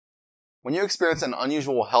When you experience an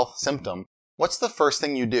unusual health symptom, what's the first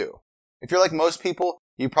thing you do? If you're like most people,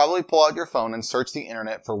 you probably pull out your phone and search the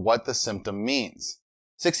internet for what the symptom means.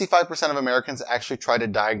 65% of Americans actually try to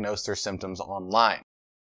diagnose their symptoms online.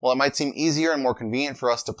 While it might seem easier and more convenient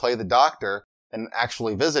for us to play the doctor than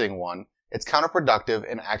actually visiting one, it's counterproductive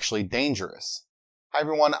and actually dangerous. Hi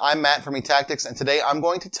everyone, I'm Matt from eTactics, and today I'm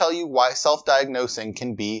going to tell you why self-diagnosing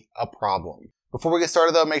can be a problem. Before we get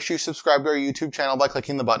started though, make sure you subscribe to our YouTube channel by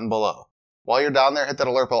clicking the button below. While you're down there, hit that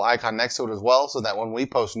alert bell icon next to it as well so that when we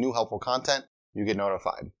post new helpful content, you get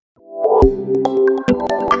notified.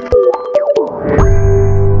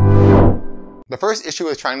 The first issue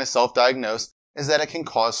with trying to self-diagnose is that it can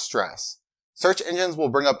cause stress. Search engines will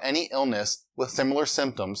bring up any illness with similar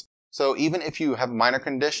symptoms, so even if you have minor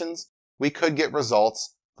conditions, we could get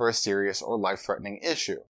results for a serious or life-threatening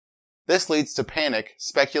issue. This leads to panic,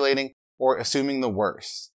 speculating, or assuming the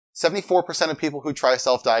worst. 74% of people who try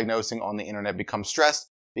self-diagnosing on the internet become stressed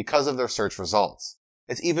because of their search results.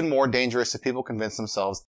 It's even more dangerous if people convince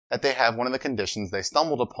themselves that they have one of the conditions they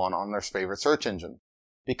stumbled upon on their favorite search engine,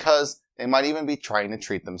 because they might even be trying to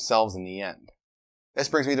treat themselves in the end. This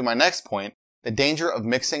brings me to my next point, the danger of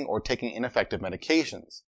mixing or taking ineffective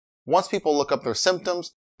medications. Once people look up their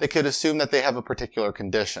symptoms, they could assume that they have a particular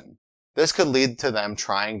condition. This could lead to them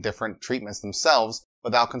trying different treatments themselves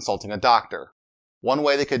without consulting a doctor. One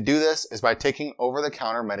way they could do this is by taking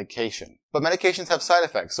over-the-counter medication. But medications have side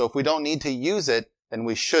effects, so if we don't need to use it, then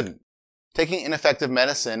we shouldn't. Taking ineffective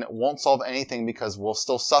medicine won't solve anything because we'll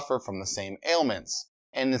still suffer from the same ailments.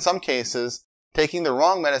 And in some cases, taking the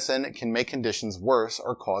wrong medicine can make conditions worse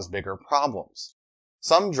or cause bigger problems.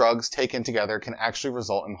 Some drugs taken together can actually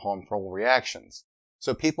result in harmful reactions.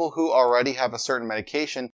 So people who already have a certain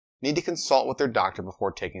medication need to consult with their doctor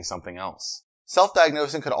before taking something else.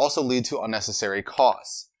 Self-diagnosing could also lead to unnecessary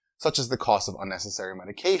costs, such as the cost of unnecessary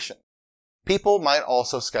medication. People might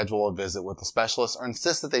also schedule a visit with a specialist or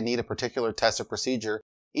insist that they need a particular test or procedure,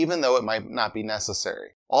 even though it might not be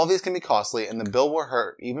necessary. All of these can be costly, and the bill will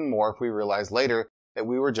hurt even more if we realize later that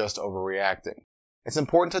we were just overreacting. It's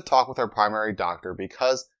important to talk with our primary doctor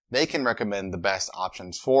because they can recommend the best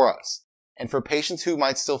options for us. And for patients who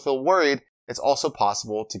might still feel worried, it's also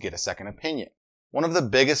possible to get a second opinion. One of the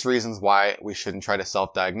biggest reasons why we shouldn't try to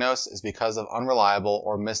self-diagnose is because of unreliable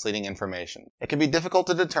or misleading information. It can be difficult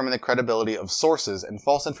to determine the credibility of sources, and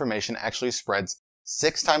false information actually spreads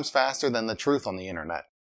 6 times faster than the truth on the internet.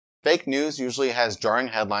 Fake news usually has jarring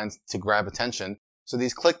headlines to grab attention, so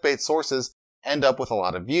these clickbait sources end up with a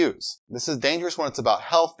lot of views. This is dangerous when it's about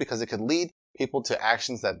health because it could lead people to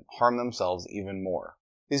actions that harm themselves even more.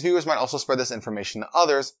 These viewers might also spread this information to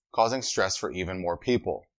others, causing stress for even more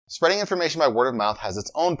people. Spreading information by word of mouth has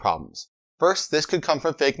its own problems. First, this could come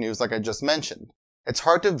from fake news like I just mentioned. It's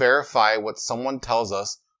hard to verify what someone tells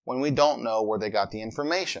us when we don't know where they got the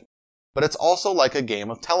information. But it's also like a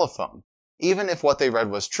game of telephone. Even if what they read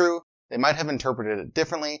was true, they might have interpreted it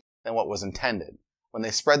differently than what was intended. When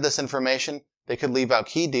they spread this information, they could leave out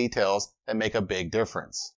key details that make a big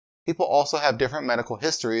difference. People also have different medical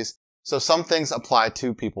histories, so some things apply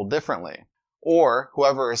to people differently. Or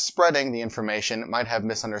whoever is spreading the information might have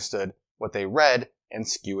misunderstood what they read and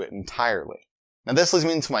skew it entirely. Now this leads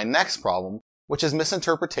me into my next problem, which is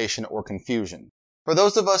misinterpretation or confusion. For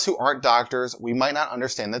those of us who aren't doctors, we might not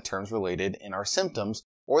understand the terms related in our symptoms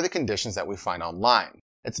or the conditions that we find online.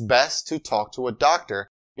 It's best to talk to a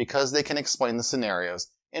doctor because they can explain the scenarios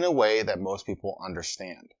in a way that most people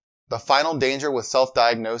understand. The final danger with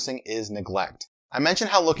self-diagnosing is neglect. I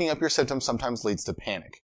mentioned how looking up your symptoms sometimes leads to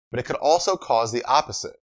panic, but it could also cause the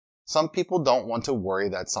opposite. Some people don't want to worry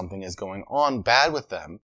that something is going on bad with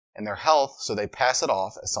them and their health, so they pass it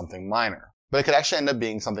off as something minor. But it could actually end up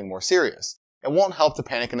being something more serious. It won't help to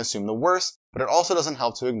panic and assume the worst, but it also doesn't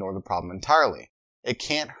help to ignore the problem entirely. It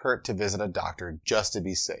can't hurt to visit a doctor just to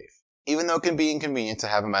be safe. Even though it can be inconvenient to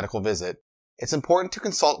have a medical visit, it's important to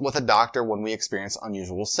consult with a doctor when we experience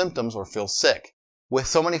unusual symptoms or feel sick. With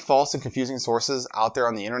so many false and confusing sources out there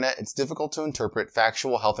on the internet, it's difficult to interpret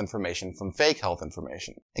factual health information from fake health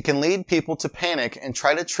information. It can lead people to panic and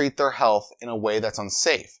try to treat their health in a way that's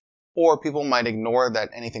unsafe. Or people might ignore that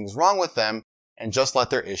anything's wrong with them and just let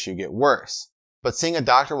their issue get worse. But seeing a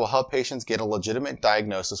doctor will help patients get a legitimate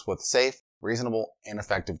diagnosis with safe, reasonable, and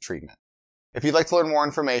effective treatment. If you'd like to learn more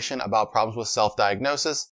information about problems with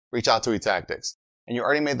self-diagnosis, reach out to eTactics. And you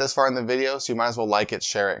already made this far in the video, so you might as well like it,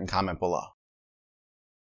 share it, and comment below.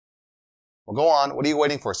 Well, go on. What are you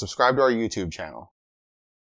waiting for? Subscribe to our YouTube channel.